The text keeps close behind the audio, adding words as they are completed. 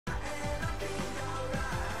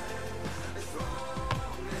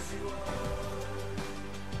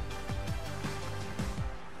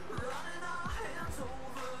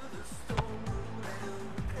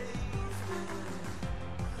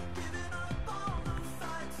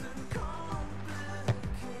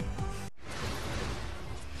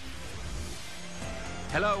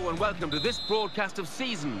Hello and welcome to this broadcast of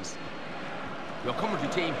Seasons. Your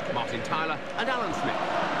commentary team, Martin Tyler and Alan Smith.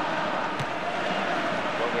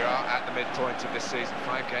 Well, we are at the midpoint of this season,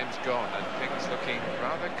 5 games gone, and things looking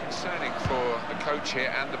rather concerning for the coach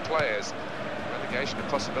here and the players. Relegation a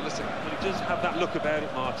possibility. Well, he does have that look about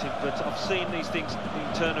it, Martin, but I've seen these things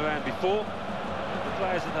being turned around before. The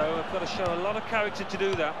players, though, have got to show a lot of character to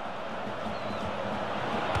do that.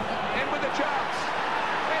 In with a chance.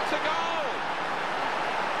 It's a goal!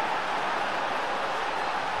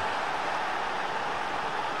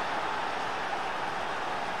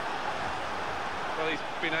 Well, he's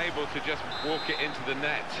been able to just walk it into the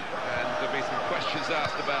net, and there'll be some questions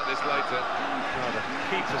asked about this later. Oh, the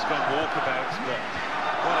keeper's gone walkabouts, but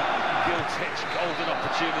what a gilt-edged golden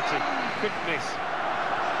opportunity. Couldn't miss.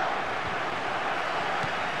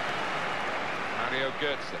 Mario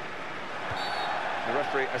Götze. The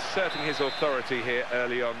referee asserting his authority here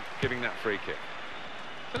early on, giving that free kick.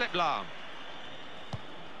 Philipp Lahm.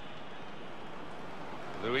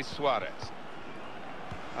 Luis Suarez.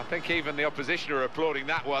 I think even the opposition are applauding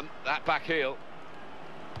that one, that back heel.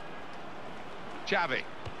 Xavi.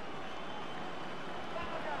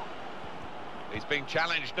 He's being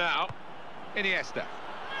challenged now. Iniesta.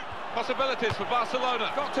 Possibilities for Barcelona.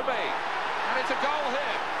 Got to be. And it's a goal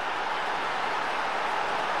here.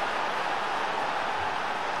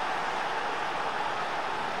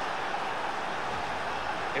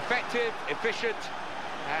 Effective, efficient,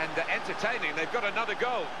 and entertaining. They've got another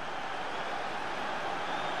goal.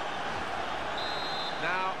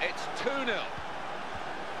 Now it's 2-0.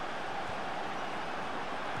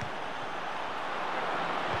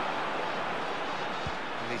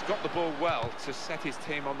 And he's got the ball well to set his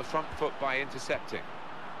team on the front foot by intercepting.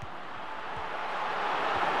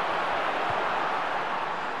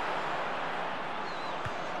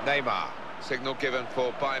 Neymar. Signal given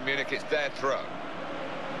for Bayern Munich. It's their throw.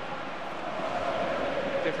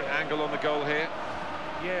 Different angle on the goal here.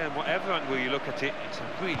 Yeah, and whatever angle you look at it, it's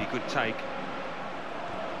a really good take.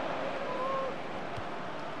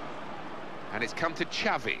 And it's come to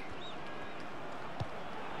Xavi.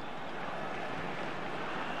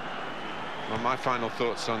 Well, my final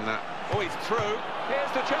thoughts on that. Oh, he's through.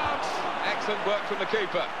 Here's the chance. Excellent work from the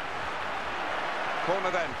keeper.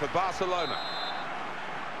 Corner then for Barcelona.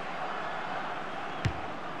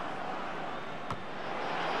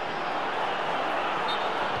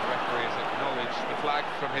 The referee has acknowledged the flag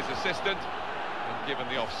from his assistant and given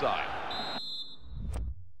the offside.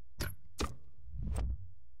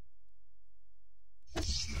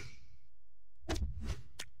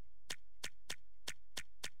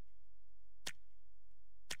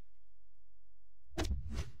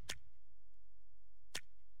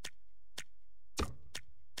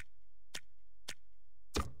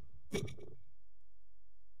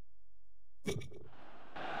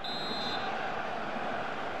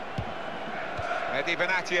 Eddie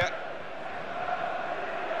Benatia.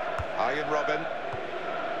 Arjen Robben.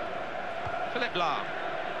 Philipp Lahm.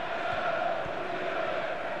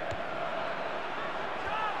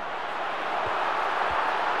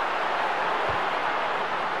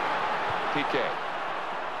 Piqué.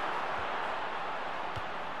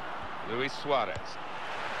 Luis Suarez.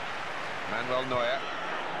 Manuel Neuer.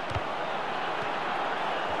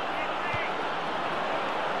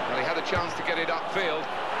 Well, he had a chance to get it upfield,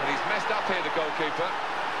 but he's messed up here, the goalkeeper.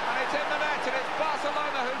 And it's in the net, and it's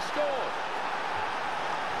Barcelona who've scored.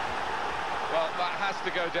 Well, that has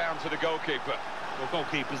to go down to the goalkeeper. Well,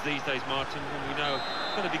 goalkeepers these days, Martin, we know,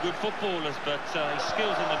 going to be good footballers, but his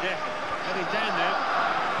skills on the deck, heading down now.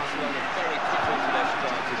 Barcelona very quickly to their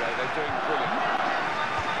stride today. They're doing brilliant.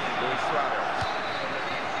 Luis Suarez.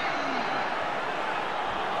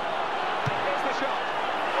 Here's the shot.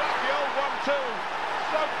 Well, the old 1-2.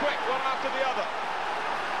 So quick, one after the other.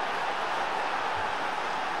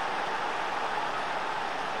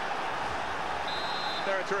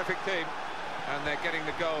 They're a terrific team, and they're getting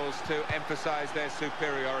the goals to emphasise their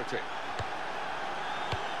superiority.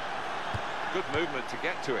 Good movement to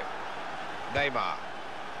get to it. Neymar.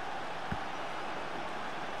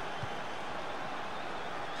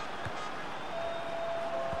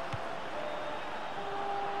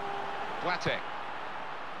 Boateng.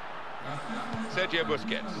 Sergio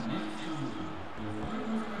Busquets.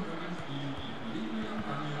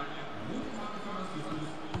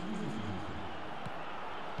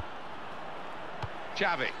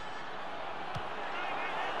 Xavi.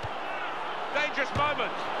 Dangerous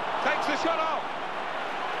moment. Takes the shot off.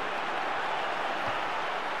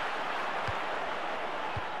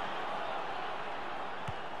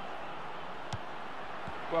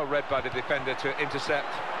 Well read by the defender to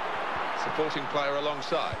intercept. Supporting player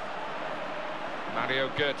alongside. Mario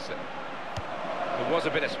Götze. There was a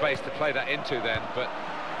bit of space to play that into then, but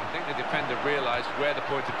I think the defender realised where the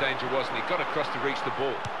point of danger was and he got across to reach the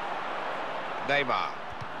ball. Neymar.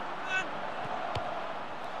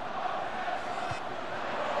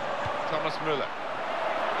 Thomas Müller.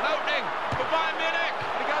 An opening for Bayern Munich.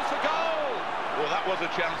 He goes for goal. Well, that was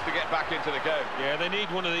a chance to get back into the game. Yeah, they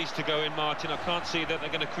need one of these to go in, Martin. I can't see that they're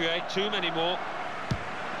going to create too many more.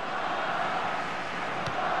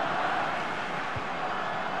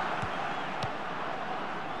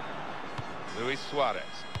 Luis Suarez.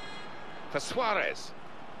 For Suarez.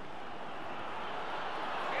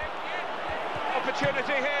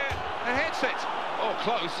 Opportunity here. And hits it. Oh,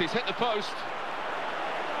 close. He's hit the post.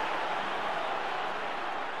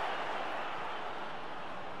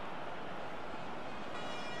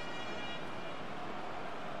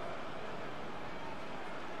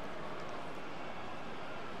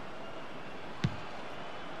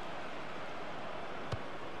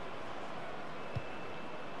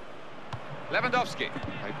 Lewandowski.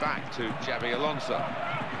 Play back to Xabi Alonso.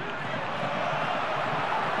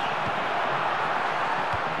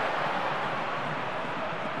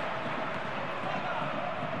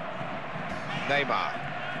 Neymar.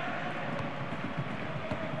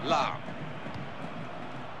 Lahm.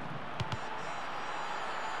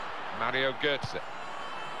 Mario Götze.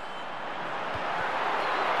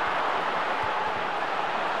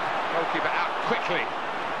 Goalkeeper out quickly.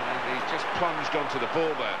 And he's just plunged onto the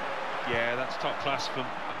ball there. Yeah, that's top class from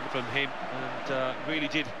him, and really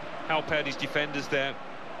did help out his defenders there.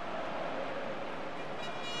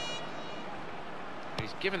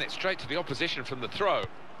 He's given it straight to the opposition from the throw. He's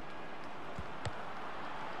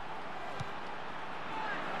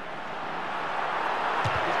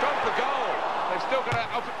gone for goal. They've still got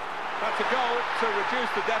to open. That's a goal to reduce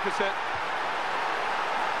the deficit.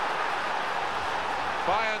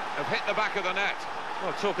 Bayern have hit the back of the net.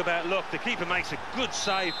 Well, talk about luck. The keeper makes a good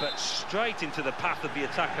save, but straight into the path of the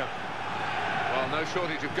attacker. Well, no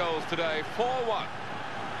shortage of goals today. 4-1.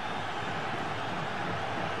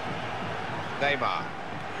 Neymar.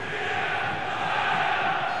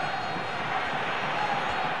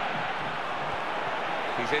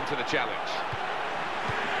 He's into the challenge.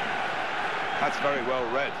 That's very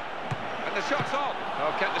well read. And the shot's on.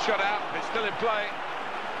 Oh, kept the shot out. It's still in play.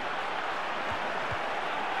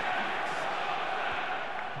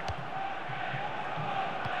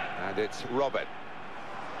 And it's Robert.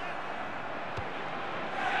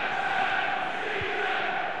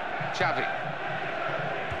 Xavi.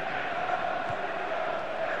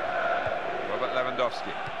 Robert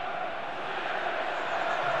Lewandowski.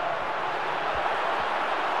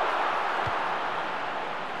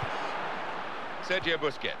 Sergio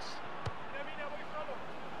Busquets.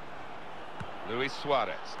 Luis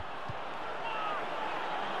Suarez.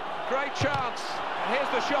 Great chance. And here's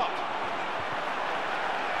the shot.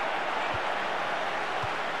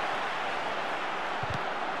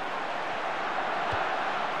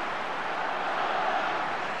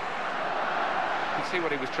 See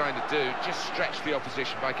what he was trying to do, just stretch the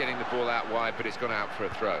opposition by getting the ball out wide, but it's gone out for a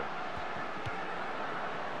throw.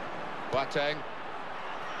 Boateng.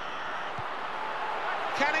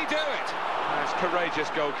 Can he do it? That's courageous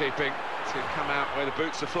goalkeeping to come out where the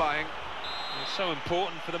boots are flying. It's so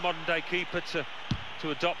important for the modern-day keeper to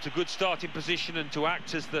adopt a good starting position and to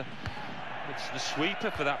act as the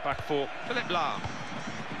sweeper for that back four. Philipp Lahm.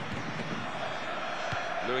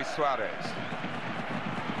 Luis Suarez.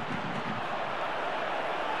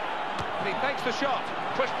 He takes the shot,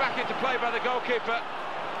 pushed back into play by the goalkeeper.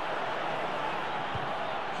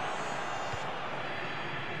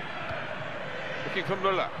 Looking for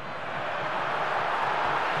Müller.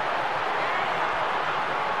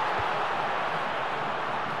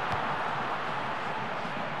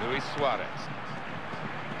 Luis Suarez.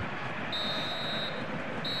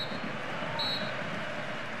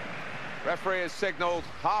 Referee has signalled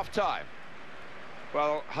half-time.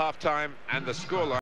 Well, half-time and the scoreline.